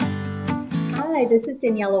Hi, this is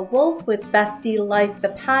Daniela Wolf with Bestie Life, the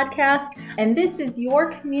podcast, and this is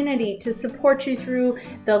your community to support you through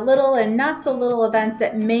the little and not so little events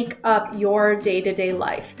that make up your day-to-day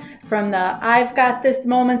life. From the I've got this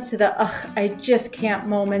moments to the I just can't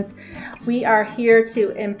moments. We are here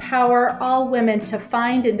to empower all women to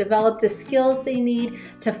find and develop the skills they need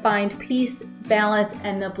to find peace, balance,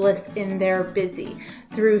 and the bliss in their busy.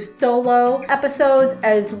 Through solo episodes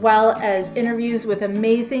as well as interviews with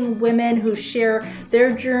amazing women who share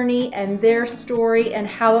their journey and their story and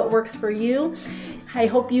how it works for you. I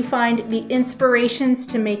hope you find the inspirations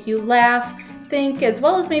to make you laugh, think, as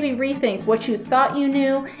well as maybe rethink what you thought you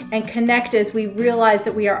knew, and connect as we realize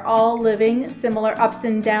that we are all living similar ups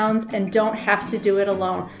and downs and don't have to do it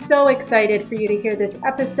alone. So excited for you to hear this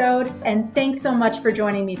episode, and thanks so much for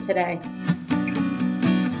joining me today.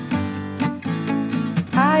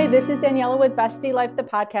 Hi, this is Daniela with Bestie Life, the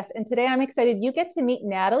podcast, and today I'm excited you get to meet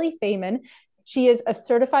Natalie Fayman. She is a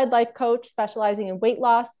certified life coach specializing in weight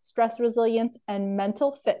loss, stress resilience, and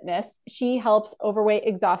mental fitness. She helps overweight,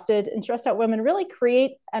 exhausted, and stressed out women really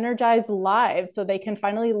create energized lives so they can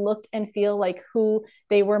finally look and feel like who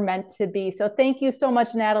they were meant to be. So thank you so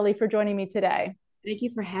much, Natalie, for joining me today. Thank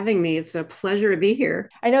you for having me. It's a pleasure to be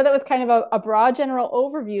here. I know that was kind of a broad general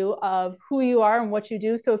overview of who you are and what you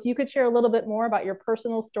do. So if you could share a little bit more about your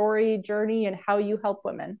personal story, journey, and how you help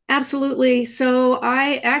women. Absolutely. So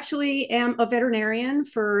I actually am a veterinarian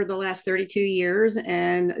for the last 32 years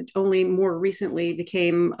and only more recently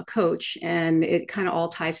became a coach. And it kind of all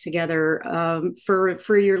ties together.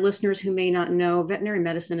 For your listeners who may not know, veterinary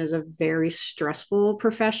medicine is a very stressful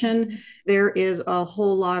profession. There is a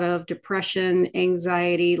whole lot of depression,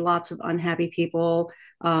 anxiety, lots of unhappy people,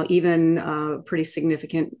 even a pretty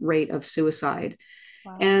significant rate of suicide.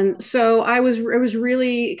 Wow. And so I was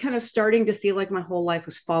really kind of starting to feel like my whole life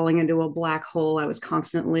was falling into a black hole. I was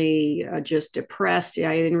constantly just depressed.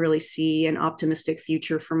 I didn't really see an optimistic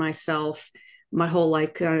future for myself. My whole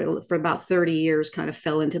life, for about 30 years, kind of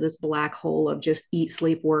fell into this black hole of just eat,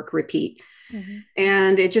 sleep, work, repeat. Mm-hmm.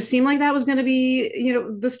 And it just seemed like that was going to be,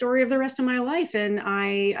 the story of the rest of my life. And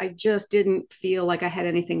I just didn't feel like I had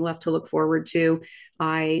anything left to look forward to.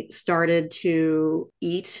 I started to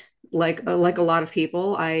eat like a lot of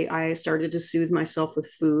people. I started to soothe myself with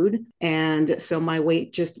food. And so my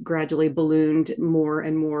weight just gradually ballooned more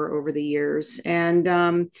and more over the years. And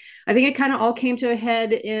I think it kind of all came to a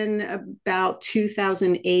head in about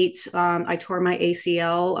 2008. I tore my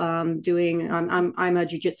ACL I'm a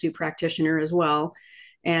jiu-jitsu practitioner as well.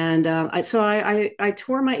 And I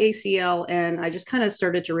tore my ACL and I just kind of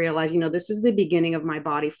started to realize, this is the beginning of my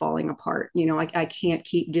body falling apart. I can't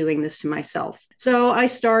keep doing this to myself. So I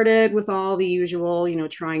started with all the usual,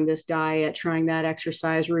 trying this diet, trying that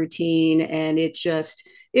exercise routine, and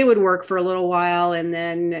it would work for a little while. And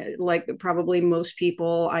then, like probably most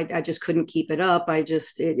people, I just couldn't keep it up.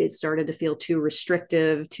 It started to feel too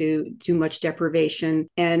restrictive, too much deprivation.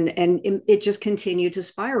 And it just continued to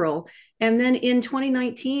spiral. And then in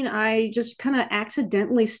 2019, I just kind of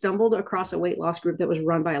accidentally stumbled across a weight loss group that was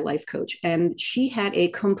run by a life coach. And she had a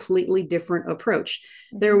completely different approach.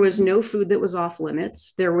 There was no food that was off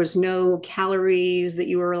limits. There was no calories that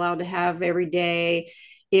you were allowed to have every day.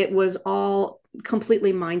 It was all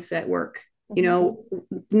completely mindset work,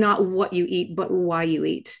 not what you eat, but why you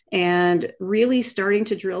eat. And really starting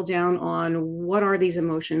to drill down on what are these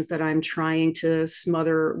emotions that I'm trying to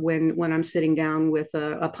smother when I'm sitting down with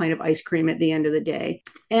a pint of ice cream at the end of the day.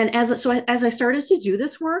 And as I started to do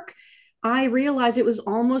this work, I realized it was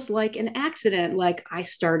almost like an accident. Like I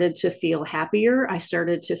started to feel happier. I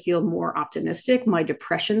started to feel more optimistic. My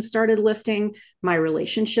depression started lifting. My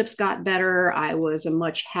relationships got better. I was a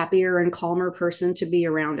much happier and calmer person to be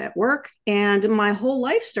around at work. And my whole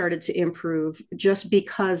life started to improve just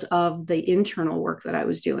because of the internal work that I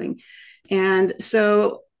was doing. And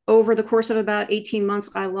so over the course of about 18 months,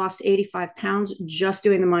 I lost 85 pounds just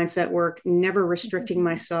doing the mindset work, never restricting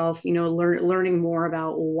myself, learning more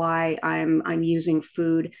about why I'm using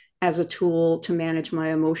food as a tool to manage my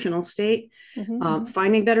emotional state,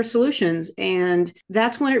 finding better solutions. And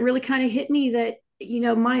that's when it really kind of hit me that,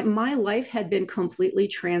 my life had been completely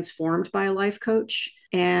transformed by a life coach.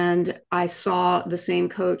 And I saw the same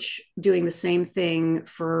coach doing the same thing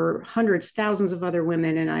for hundreds, thousands of other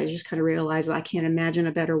women. And I just kind of realized I can't imagine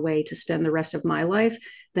a better way to spend the rest of my life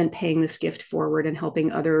than paying this gift forward and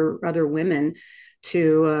helping other women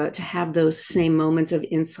to have those same moments of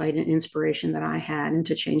insight and inspiration that I had and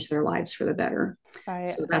to change their lives for the better.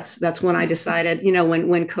 So that's when I decided,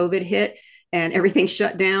 when COVID hit, and everything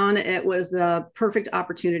shut down, it was the perfect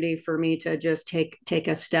opportunity for me to just take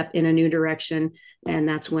a step in a new direction. And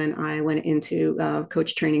that's when I went into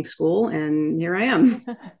coach training school, and here I am.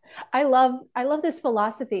 I love this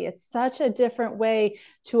philosophy. It's such a different way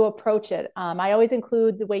to approach it. I always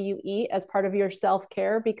include the way you eat as part of your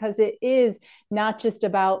self-care, because it is not just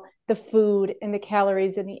about the food and the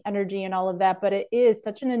calories and the energy and all of that, but it is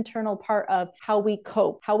such an internal part of how we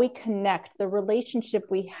cope, how we connect, the relationship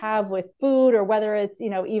we have with food, or whether it's,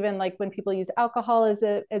 even like when people use alcohol as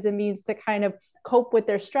a means to kind of cope with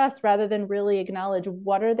their stress rather than really acknowledge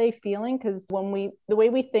what are they feeling, because the way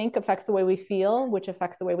we think affects the way we feel, which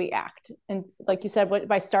affects the way we act. And like you said,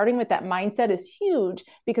 by starting with that mindset is huge,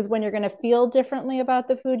 because when you're going to feel differently about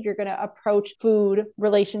the food, you're going to approach food,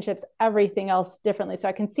 relationships, everything else differently. So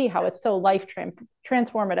I can see how it's so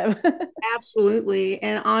transformative. Absolutely.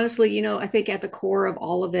 And honestly, I think at the core of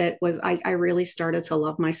all of it was I really started to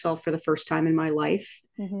love myself for the first time in my life.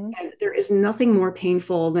 Mm-hmm. And there is nothing more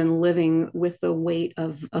painful than living with the weight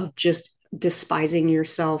of just despising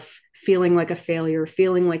yourself, feeling like a failure,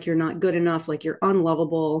 feeling like you're not good enough, like you're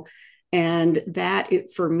unlovable. And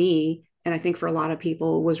for me, and I think for a lot of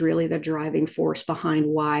people, was really the driving force behind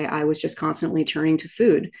why I was just constantly turning to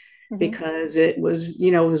food, Mm-hmm. because it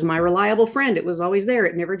was my reliable friend. It was always there.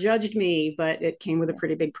 It never judged me, but it came with a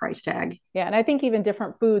pretty big price tag. Yeah. And I think even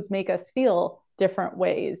different foods make us feel different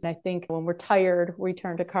ways. And I think when we're tired, we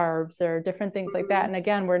turn to carbs or different things like that. Mhm. And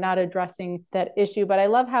again, we're not addressing that issue. But I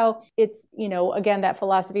love how it's, again, that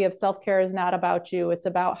philosophy of self care is not about you. It's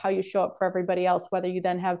about how you show up for everybody else, whether you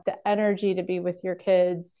then have the energy to be with your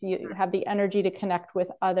kids, you have the energy to connect with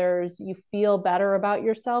others, you feel better about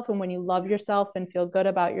yourself. And when you love yourself and feel good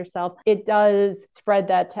about yourself, it does spread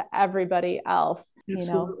that to everybody else.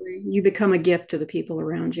 Absolutely. You become a gift to the people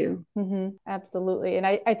around you. Mm-hmm, absolutely. And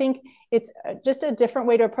I think it's just a different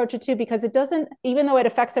way to approach it too, because it doesn't, even though it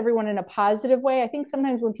affects everyone in a positive way, I think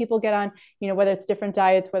sometimes when people get on, whether it's different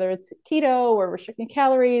diets, whether it's keto or restricting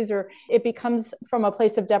calories, or it becomes from a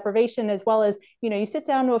place of deprivation, as well as, you sit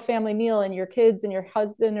down to a family meal and your kids and your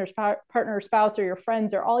husband or partner or spouse or your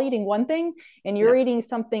friends are all eating one thing and you're Yep. eating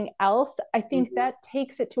something else. I think Mhm. that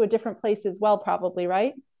takes it to a different place as well, probably,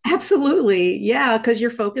 right? Absolutely. Yeah. Because you're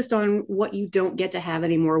focused on what you don't get to have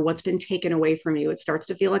anymore, what's been taken away from you. It starts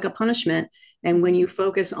to feel like a punishment. And when Mm-hmm. you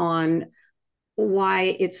focus on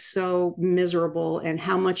why it's so miserable and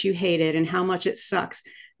how much you hate it and how much it sucks,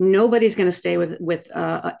 nobody's going to stay with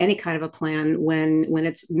any kind of a plan when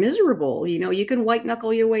it's miserable. You can white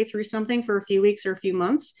knuckle your way through something for a few weeks or a few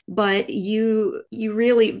months, but you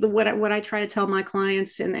really, what I try to tell my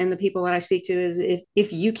clients and the people that I speak to is,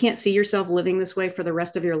 if you can't see yourself living this way for the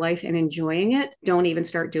rest of your life and enjoying it, don't even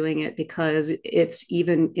start doing it, because it's,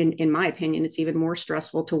 even in my opinion, it's even more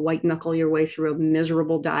stressful to white knuckle your way through a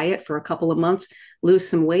miserable diet for a couple of months, lose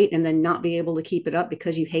some weight, and then not be able to keep it up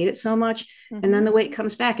because you hate it so much. And Mm-hmm. then the weight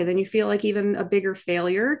comes back, and then you feel like even a bigger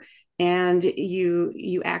failure, and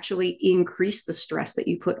you actually increase the stress that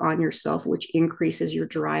you put on yourself, which increases your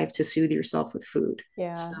drive to soothe yourself with food. So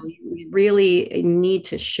Yeah. you really need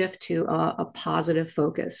to shift to a positive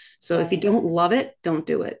focus. So if you Right. don't love it, don't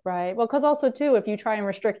do it. Right. Well, because also too, if you try and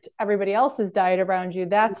restrict everybody else's diet around you,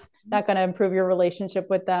 that's not going to improve your relationship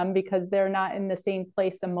with them, because they're not in the same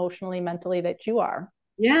place emotionally, mentally that you are.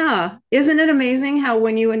 Yeah. Isn't it amazing how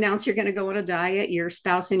when you announce you're going to go on a diet, your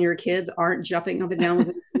spouse and your kids aren't jumping up and down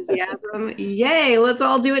with enthusiasm? Yay, let's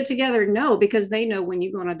all do it together. No, because they know when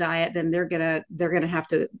you go on a diet, then they're going to have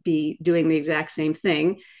to be doing the exact same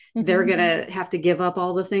thing. They're Mm-hmm. going to have to give up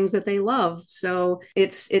all the things that they love. So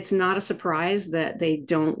it's not a surprise that they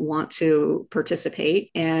don't want to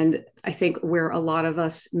participate. And I think where a lot of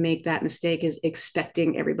us make that mistake is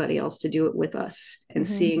expecting everybody else to do it with us and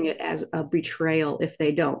Mm-hmm. seeing it as a betrayal if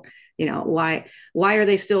they don't. Why are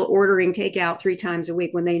they still ordering takeout 3 times a week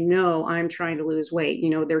when they know I'm trying to lose weight?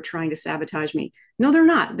 They're trying to sabotage me. No, they're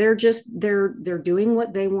not. They're doing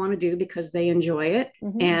what they want to do because they enjoy it.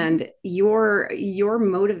 Mm-hmm. And your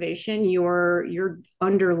motivation, your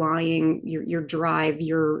underlying your drive,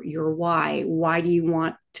 your why do you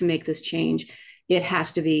want to make this change? It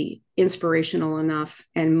has to be inspirational enough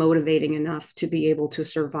and motivating enough to be able to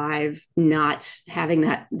survive not having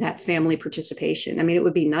that family participation. I mean, it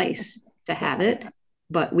would be nice to have Yeah. it,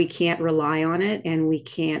 but we can't rely on it, and we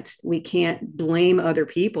can't blame other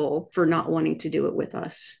people for not wanting to do it with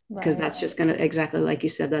us, because Right. that's just going to, exactly like you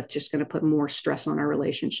said, that's just going to put more stress on our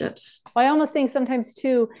relationships. Well, I almost think sometimes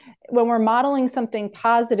too, when we're modeling something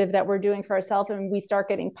positive that we're doing for ourselves and we start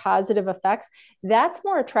getting positive effects, that's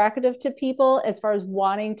more attractive to people as far as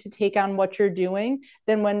wanting to take on what you're doing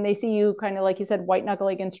than when they see you kind of, like you said, white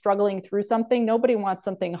knuckling and struggling through something. Nobody wants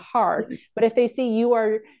something hard. But if they see you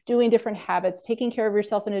are doing different habits, taking care of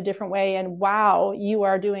yourself in a different way, and wow, you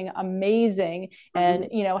are doing amazing, and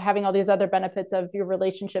having all these other benefits of your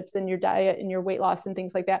relationships and your diet and your weight loss and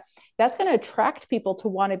things like that, that's going to attract people to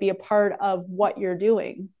want to be a part of what you're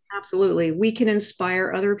doing. Absolutely. We can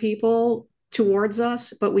inspire other people towards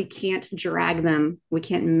us, but we can't drag them. We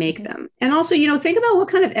can't make them. And also, think about what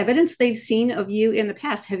kind of evidence they've seen of you in the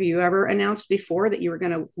past. Have you ever announced before that you were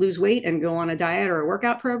going to lose weight and go on a diet or a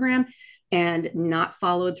workout program and not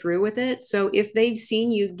followed through with it? So if they've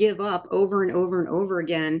seen you give up over and over and over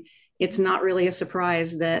again, it's not really a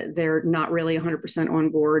surprise that they're not really 100% on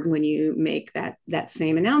board when you make that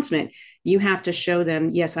same announcement. You have to show them,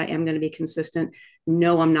 yes, I am going to be consistent.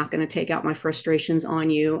 No, I'm not going to take out my frustrations on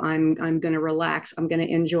you. I'm going to relax. I'm going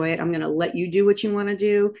to enjoy it. I'm going to let you do what you want to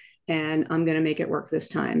do, and I'm going to make it work this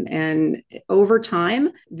time. And over time,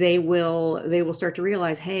 they will start to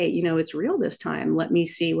realize, hey, it's real this time. Let me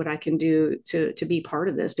see what I can do to be part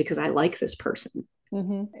of this because I like this person.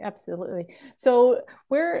 Absolutely. So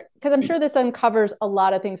because I'm sure this uncovers a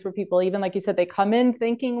lot of things for people, even like you said, they come in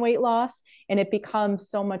thinking weight loss and it becomes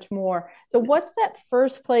so much more. So what's that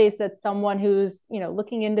first place that someone who's,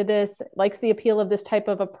 looking into this, likes the appeal of this type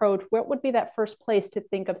of approach, what would be that first place to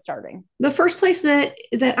think of starting? The first place that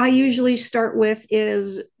I usually start with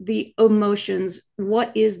is the emotions.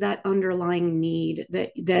 What is that underlying need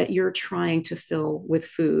that you're trying to fill with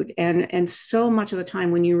food? And so much of the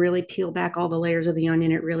time when you really peel back all the layers of the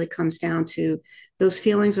onion, it really comes down to those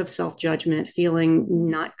feelings of self-judgment, feeling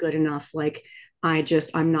not good enough, like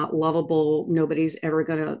I'm not lovable, nobody's ever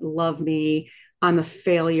gonna love me, I'm a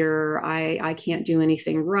failure, I can't do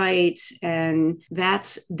anything right. And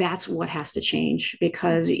that's what has to change,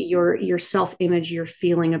 because your self-image, your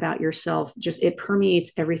feeling about yourself, just it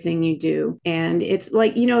permeates everything you do. And it's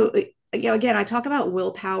like, again, I talk about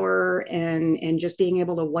willpower and just being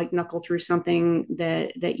able to white knuckle through something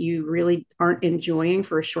that you really aren't enjoying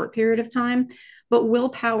for a short period of time. But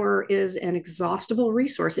willpower is an exhaustible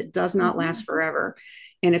resource. It does not last forever.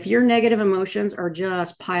 And if your negative emotions are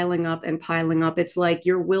just piling up and piling up, it's like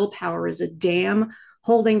your willpower is a dam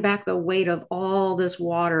holding back the weight of all this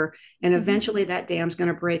water. And eventually that dam's going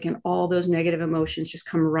to break and all those negative emotions just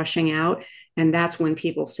come rushing out. And that's when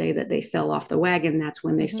people say that they fell off the wagon. That's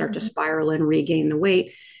when they start to spiral and regain the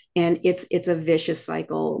weight. And it's a vicious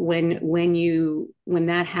cycle. When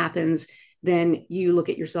that happens, then you look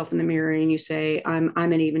at yourself in the mirror and you say, I'm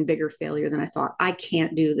an even bigger failure than I thought. I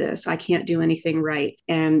can't do this. I can't do anything right.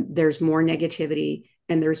 And there's more negativity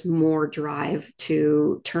and there's more drive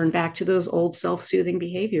to turn back to those old self-soothing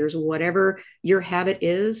behaviors. Whatever your habit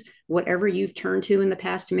is, whatever you've turned to in the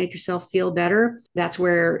past to make yourself feel better, that's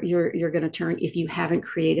where you're going to turn if you haven't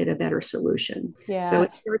created a better solution. Yeah. So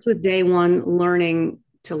it starts with day one, learning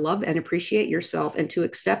to love and appreciate yourself and to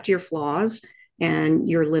accept your flaws and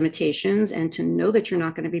your limitations, and to know that you're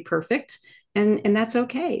not going to be perfect, and that's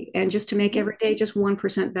okay, and just to make every day just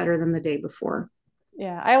 1% better than the day before.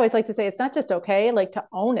 Yeah, I always like to say it's not just okay, like to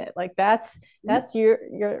own it. Like that's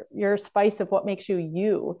your spice of what makes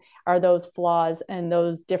you are those flaws and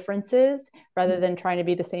those differences, rather than trying to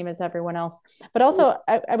be the same as everyone else. But also,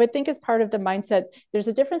 I would think as part of the mindset, there's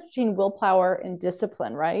a difference between willpower and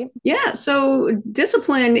discipline, right? Yeah. So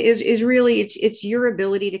discipline is really it's your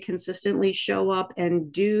ability to consistently show up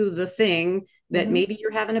and do the thing that maybe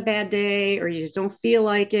you're having a bad day, or you just don't feel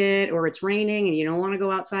like it, or it's raining and you don't want to go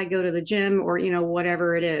outside, go to the gym, or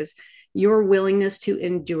whatever it is. Your willingness to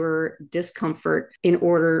endure discomfort in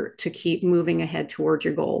order to keep moving ahead towards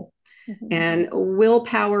your goal. And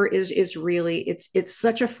willpower is really it's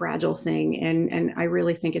such a fragile thing, and I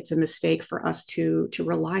really think it's a mistake for us to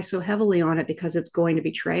rely so heavily on it, because it's going to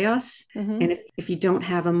betray us. And if you don't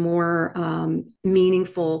have a more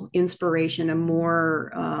meaningful inspiration, a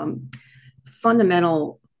more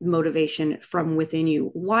fundamental motivation from within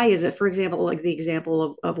you, why is it, for example, like the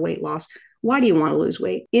example of weight loss, why do you want to lose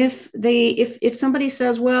weight? If somebody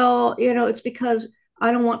says, well, it's because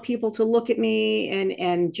I don't want people to look at me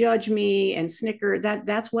and judge me and snicker,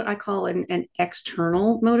 that's what I call an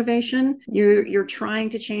external motivation. You're trying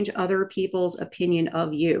to change other people's opinion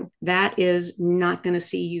of you. That is not going to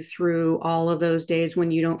see you through all of those days when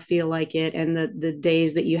you don't feel like it, and the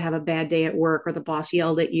days that you have a bad day at work, or the boss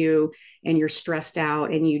yelled at you and you're stressed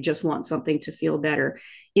out and you just want something to feel better.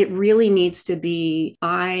 It really needs to be,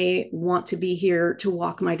 I want to be here to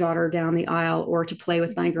walk my daughter down the aisle or to play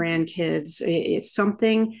with my grandkids. It's something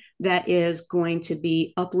something that is going to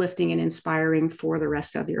be uplifting and inspiring for the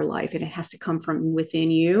rest of your life. And it has to come from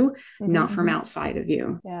within you, not from outside of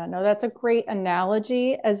you. Yeah, no, that's a great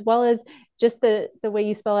analogy, as well as just the way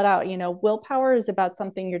you spell it out. Willpower is about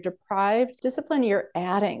something you're deprived. Discipline, you're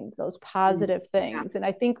adding those positive things. And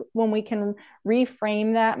I think when we can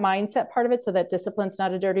reframe that mindset part of it so that discipline's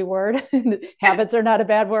not a dirty word, habits are not a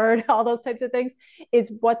bad word, all those types of things,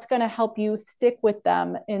 is what's going to help you stick with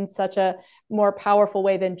them in such a more powerful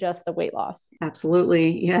way than just the weight loss.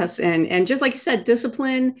 Absolutely. Yes. And just like you said,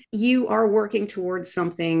 discipline, you are working towards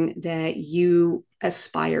something that you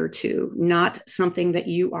aspire to, not something that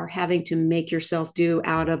you are having to make yourself do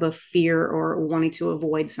out of a fear or wanting to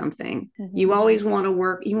avoid something. You always want to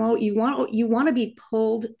work, you want to be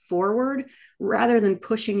pulled forward rather than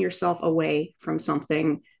pushing yourself away from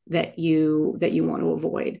something that you want to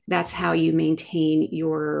avoid. That's how you maintain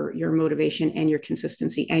your motivation and your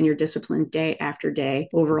consistency and your discipline day after day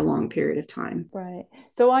over a long period of time. Right.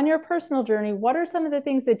 So on your personal journey, what are some of the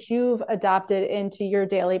things that you've adopted into your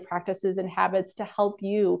daily practices and habits to help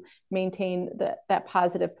you maintain that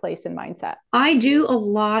positive place and mindset? I do a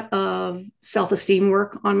lot of self-esteem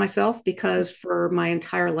work on myself because for my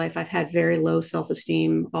entire life, I've had very low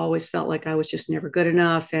self-esteem, always felt like I was just never good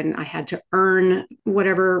enough. And I had to earn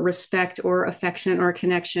whatever respect or affection or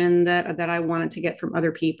connection that I wanted to get from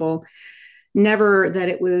other people. Never that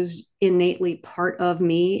it was innately part of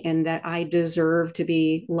me and that I deserve to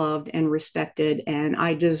be loved and respected. And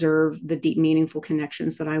I deserve the deep, meaningful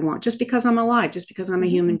connections that I want just because I'm alive, just because I'm a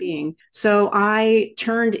human being. So I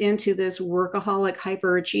turned into this workaholic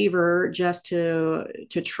hyperachiever just to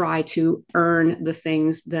try to earn the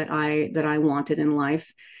things that I wanted in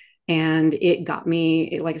life. And it got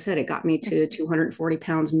me, like I said, it got me to 240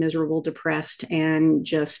 pounds, miserable, depressed, and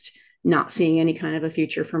just not seeing any kind of a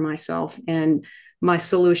future for myself. And my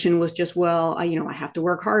solution was just, well, I have to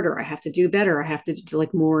work harder. I have to do better. I have to do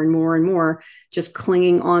like more and more and more, just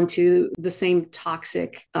clinging on to the same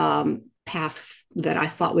toxic path that I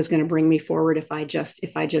thought was going to bring me forward if I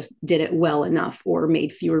just did it well enough or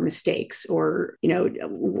made fewer mistakes or,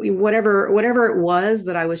 whatever it was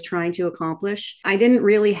that I was trying to accomplish. I didn't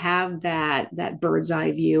really have that bird's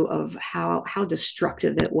eye view of how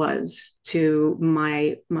destructive it was to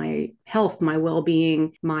my health, my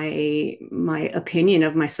well-being, my opinion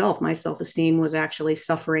of myself. My self-esteem was actually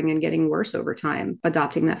suffering and getting worse over time,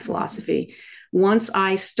 adopting that philosophy. Once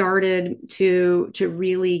I started to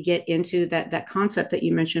really get into that concept that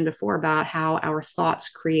you mentioned before about how our thoughts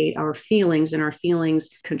create our feelings and our feelings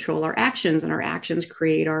control our actions and our actions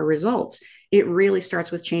create our results, it really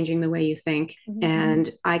starts with changing the way you think. And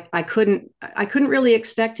I couldn't really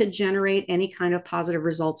expect to generate any kind of positive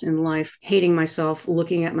results in life, hating myself,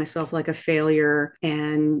 looking at myself like a failure.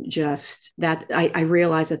 And just that I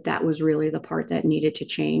realized that was really the part that needed to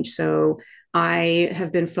change. So I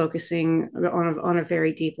have been focusing on a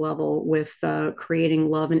very deep level with creating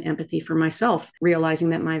love and empathy for myself, realizing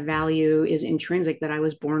that my value is intrinsic, that I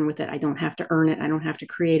was born with it. I don't have to earn it. I don't have to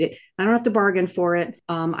create it. I don't have to bargain for it.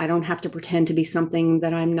 I don't have to pretend to be something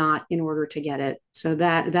that I'm not in order to get it. So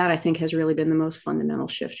that I think has really been the most fundamental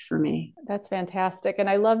shift for me. That's fantastic. And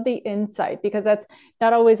I love the insight because that's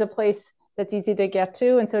not always a place that's easy to get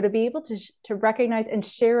to. And so to be able to recognize and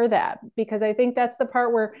share that, because I think that's the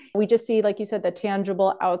part where we just see, like you said, the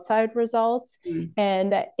tangible outside results.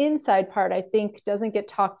 And that inside part, I think, doesn't get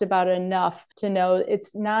talked about enough to know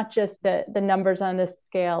it's not just the numbers on this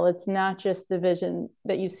scale. It's not just the vision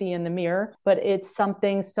that you see in the mirror, but it's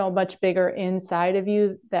something so much bigger inside of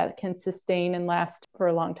you that can sustain and last for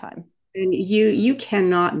a long time. And you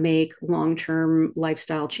cannot make long-term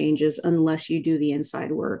lifestyle changes unless you do the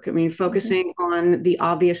inside work. I mean, focusing on the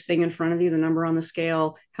obvious thing in front of you, the number on the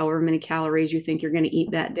scale, however many calories you think you're going to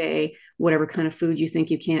eat that day, whatever kind of food you think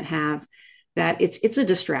you can't have, that it's a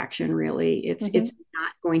distraction, really. It's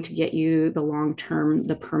not going to get you the long-term,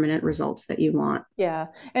 the permanent results that you want. Yeah.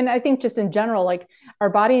 And I think just in general, like our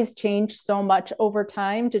bodies change so much over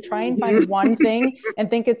time. To try and find one thing and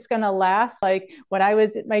think it's going to last. Like when I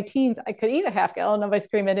was in my teens, I could eat a half gallon of ice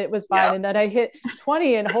cream and it was fine. Yeah. And then I hit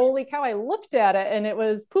 20 and holy cow, I looked at it and it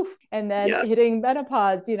was poof. And then hitting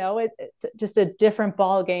menopause, it's just a different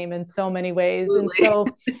ball game in so many ways. Absolutely.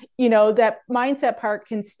 And so, that mindset part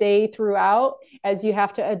can stay throughout as you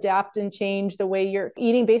have to adapt and change the way you're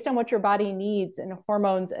eating based on what your body needs, and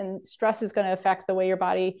hormones and stress is going to affect the way your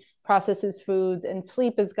body processes foods, and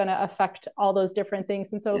sleep is going to affect all those different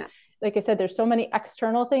things. And so, Yeah. like I said, there's so many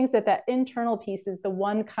external things that internal piece is the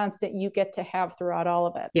one constant you get to have throughout all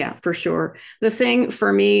of it. Yeah, for sure. The thing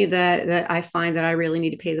for me that I find that I really need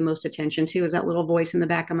to pay the most attention to is that little voice in the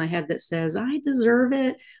back of my head that says, "I deserve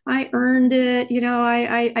it. I earned it.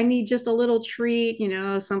 I need just a little treat.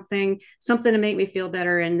 Something to make me feel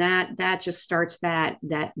better." And that just starts that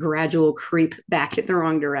gradual creep back in the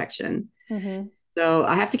wrong direction. Mm-hmm. So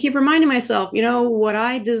I have to keep reminding myself, what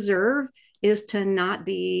I deserve is to not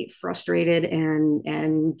be frustrated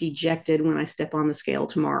and dejected when I step on the scale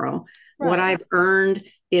tomorrow. What Right. I've earned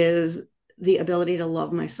is the ability to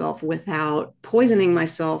love myself without poisoning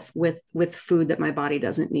myself with food that my body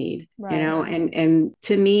doesn't need. Right. And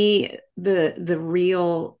to me, the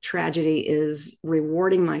real tragedy is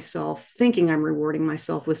rewarding myself, thinking I'm rewarding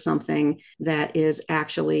myself with something that is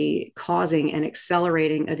actually causing and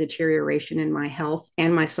accelerating a deterioration in my health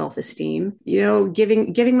and my self-esteem.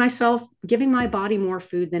 Giving my body more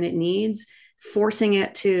food than it needs, forcing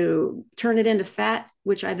it to turn it into fat,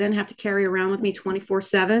 which I then have to carry around with me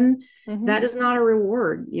 24/7. Mm-hmm. That is not a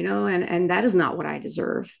reward, and that is not what I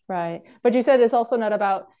deserve. Right. But you said it's also not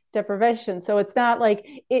about deprivation. So it's not like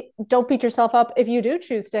don't beat yourself up if you do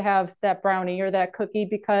choose to have that brownie or that cookie,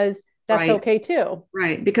 because that's Right. okay too.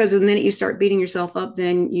 Right. Because the minute you start beating yourself up,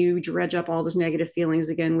 then you dredge up all those negative feelings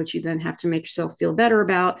again, which you then have to make yourself feel better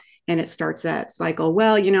about. And it starts that cycle.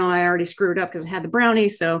 Well, I already screwed up because I had the brownie.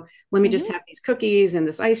 So let me just Mm-hmm. have these cookies and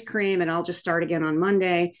this ice cream and I'll just start again on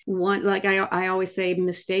Monday. Like I always say,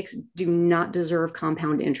 mistakes do not deserve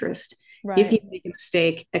compound interest. If you Right. make a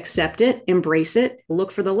mistake, accept it, embrace it,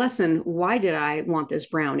 look for the lesson. Why did I want this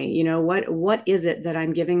brownie? What is it that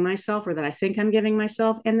I'm giving myself or that I think I'm giving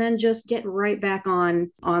myself? And then just get right back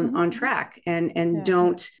Mm-hmm. on track and Yeah.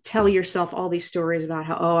 don't tell yourself all these stories about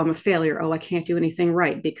how, oh, I'm a failure. Oh, I can't do anything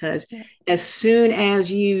right. Because Yeah. as soon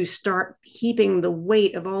as you start heaping the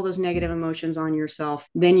weight of all those negative emotions on yourself,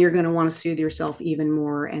 then you're going to want to soothe yourself even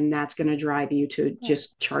more. And that's going to drive you to Right.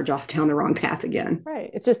 just charge off down the wrong path again.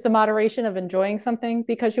 Right. It's just the moderation of enjoying something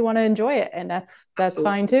because you want to enjoy it. And that's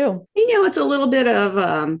fine Absolutely. too. It's a little bit of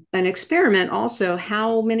an experiment also.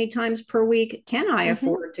 How many times per week can I Mm-hmm.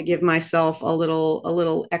 afford to give myself a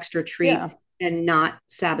little extra treat Yeah. and not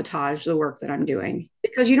sabotage the work that I'm doing?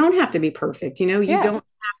 Because you don't have to be perfect. You Yeah. don't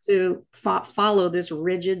have to follow this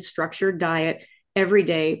rigid, structured diet every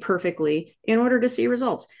day perfectly in order to see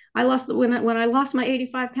results. When I lost my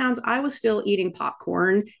 85 pounds, I was still eating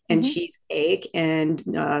popcorn and Mm-hmm. cheesecake and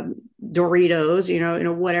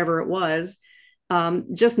Doritos, whatever it was.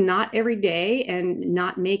 Just not every day and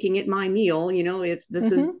not making it my meal.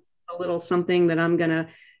 This is Mm-hmm. a little something that I'm gonna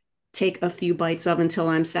take a few bites of until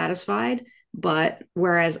I'm satisfied. But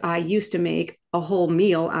whereas I used to make a whole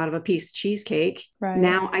meal out of a piece of cheesecake, Right.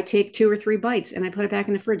 now I take 2 or 3 bites and I put it back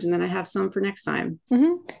in the fridge and then I have some for next time.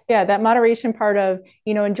 Mm-hmm. Yeah, that moderation part of,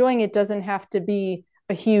 enjoying it doesn't have to be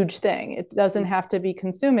a huge thing. It doesn't have to be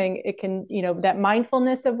consuming. It can, that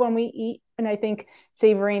mindfulness of when we eat. And I think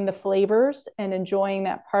savoring the flavors and enjoying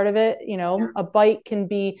that part of it, Yeah. a bite can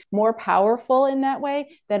be more powerful in that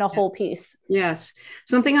way than a Yeah. whole piece. Yes.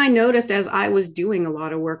 Something I noticed as I was doing a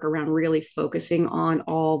lot of work around really focusing on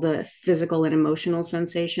all the physical and emotional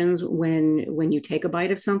sensations when you take a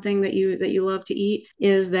bite of something that you love to eat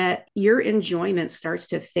is that your enjoyment starts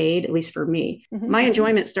to fade, at least for me. Mm-hmm. My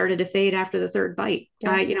enjoyment started to fade after the third bite.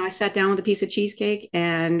 Yeah. I sat down with a piece of cheesecake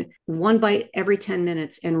and one bite every 10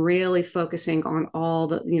 minutes and really focusing on all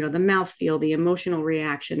the mouthfeel, the emotional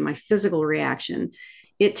reaction, my physical reaction.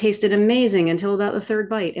 It tasted amazing until about the third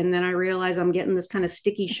bite. And then I realized I'm getting this kind of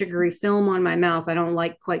sticky, sugary film on my mouth I don't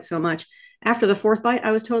like quite so much. After the fourth bite,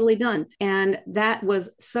 I was totally done. And that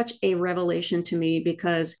was such a revelation to me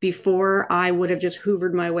because before I would have just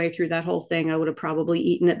hoovered my way through that whole thing, I would have probably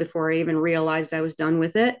eaten it before I even realized I was done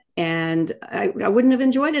with it. And I wouldn't have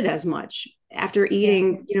enjoyed it as much after Yeah.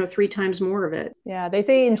 eating, 3 times more of it. Yeah, they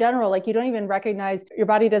say in general, like you don't even recognize your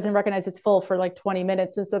body doesn't recognize it's full for like 20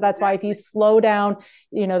 minutes. And so that's why if you Exactly. slow down,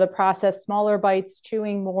 the process, smaller bites,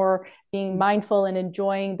 chewing more, being mindful and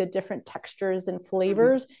enjoying the different textures and Mhm.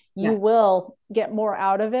 flavors, you Yeah. will get more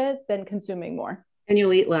out of it than consuming more. And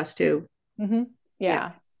you'll eat less too. Mm-hmm. Yeah.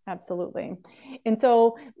 Yeah, absolutely. And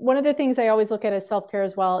so, one of the things I always look at as self care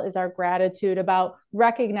as well is our gratitude about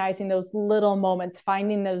recognizing those little moments,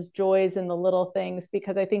 finding those joys in the little things,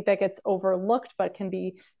 because I think that gets overlooked, but can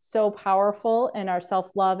be so powerful in our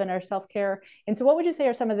self love and our self care. And so, what would you say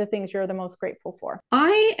are some of the things you're the most grateful for?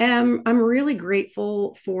 I'm really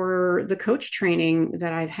grateful for the coach training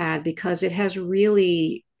that I've had because it has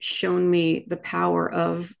really shown me the power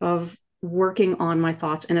of working on my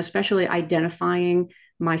thoughts, and especially identifying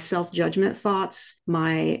my self-judgment thoughts,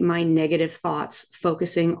 my negative thoughts,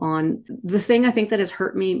 focusing on the thing I think that has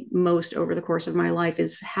hurt me most over the course of my life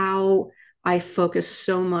is how I focus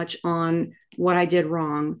so much on what I did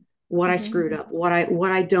wrong, what I screwed up, what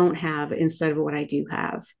I don't have instead of what I do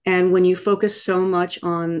have. And when you focus so much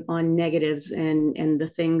on negatives and the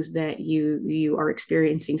things that you are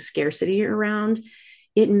experiencing scarcity around,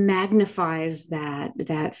 it magnifies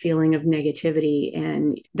that feeling of negativity,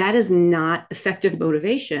 and that is not effective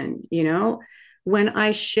motivation. When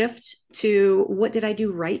I shift to what did I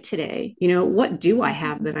do right today, what do I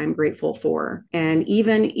have that I'm grateful for, and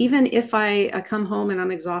even if I come home and I'm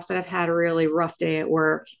exhausted, I've had a really rough day at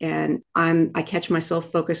work, and I catch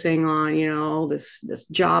myself focusing on, this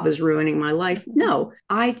job is ruining my life. No,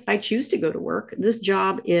 I choose to go to work. This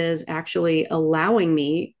job is actually allowing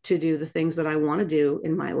me to do the things that I want to do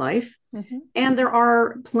in my life. And there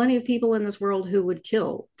are plenty of people in this world who would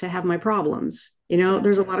kill to have my problems.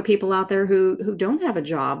 There's a lot of people out there who don't have a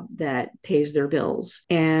job that pays their bills.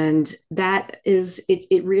 And that is,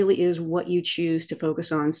 it really is what you choose to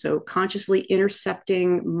focus on. So consciously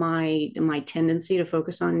intercepting my tendency to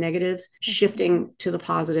focus on negatives, shifting to the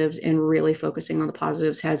positives and really focusing on the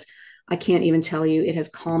positives I can't even tell you, it has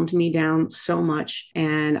calmed me down so much.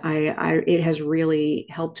 And it has really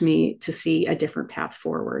helped me to see a different path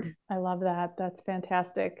forward. I love that. That's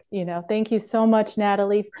fantastic. Thank you so much,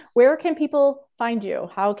 Natalie. Where can people find you?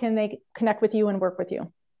 How can they connect with you and work with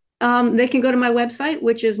you? They can go to my website,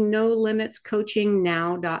 which is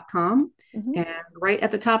nolimitscoachingnow.com. And right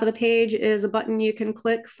at the top of the page is a button you can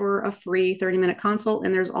click for a free 30-minute consult.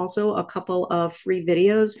 And there's also a couple of free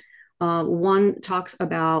videos. One talks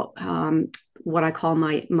about what I call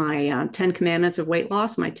my 10 commandments of weight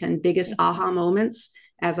loss, my 10 biggest aha moments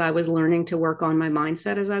as I was learning to work on my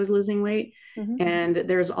mindset as I was losing weight. And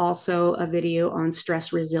there's also a video on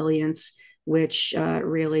stress resilience, which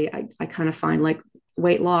really I kind of find like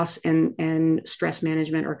weight loss and stress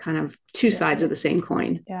management are kind of two sides of the same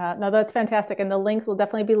coin. Yeah, no, that's fantastic. And the links will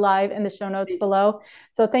definitely be live in the show notes below.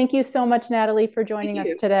 So thank you so much, Natalie, for joining us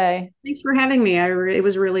today. Thanks for having me. It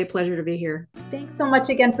was really a pleasure to be here. Thanks so much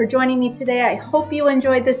again for joining me today. I hope you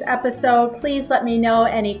enjoyed this episode. Please let me know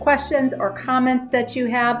any questions or comments that you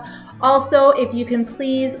have. Also, if you can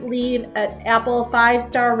please leave an Apple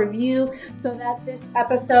 5-star review so that this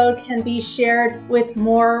episode can be shared with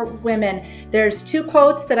more women. There's 2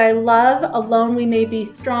 quotes that I love. Alone we may be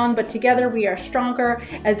strong, but together we are stronger,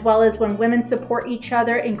 as well as when women support each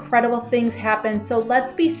other, incredible things happen. So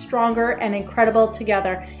let's be stronger and incredible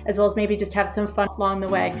together, as well as maybe just have some fun along the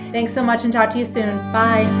way. Thanks so much and talk to you soon.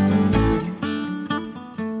 Bye.